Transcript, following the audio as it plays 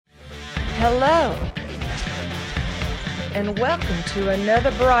Hello, and welcome to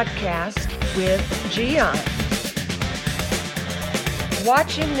another broadcast with Gian.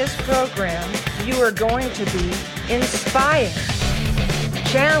 Watching this program, you are going to be inspired,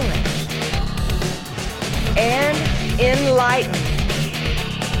 challenged, and enlightened.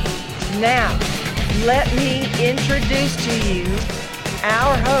 Now, let me introduce to you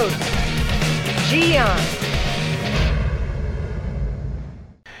our host, Gian.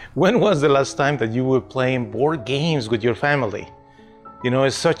 When was the last time that you were playing board games with your family? You know,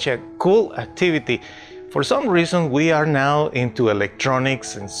 it's such a cool activity. For some reason, we are now into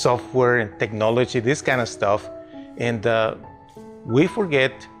electronics and software and technology, this kind of stuff, and we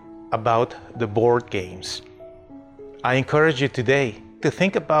forget about the board games. I encourage you today to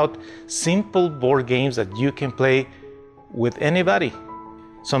think about simple board games that you can play with anybody.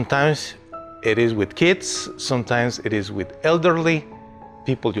 Sometimes it is with kids, sometimes it is with elderly,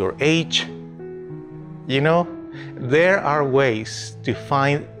 people your age. You know, there are ways to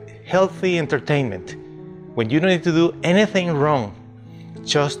find healthy entertainment when you don't need to do anything wrong,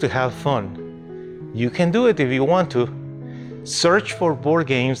 just to have fun. You can do it if you want to. Search for board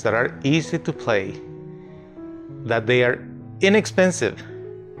games that are easy to play, that they are inexpensive,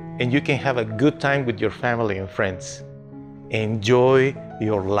 and you can have a good time with your family and friends. Enjoy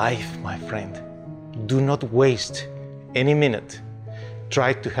your life, my friend. Do not waste any minute.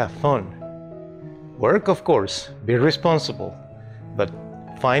 Try to have fun. Work, of course, be responsible, but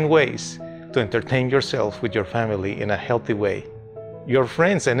find ways to entertain yourself with your family in a healthy way. Your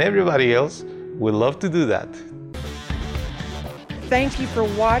friends and everybody else will love to do that. Thank you for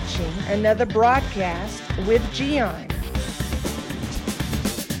watching another broadcast with Gian.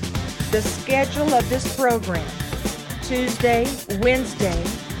 The schedule of this program: Tuesday, Wednesday,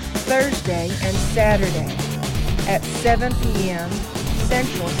 Thursday, and Saturday at 7 p.m.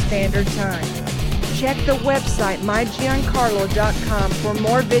 Central Standard Time. Check the website mygiancarlo.com for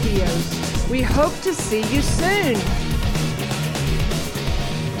more videos. We hope to see you soon.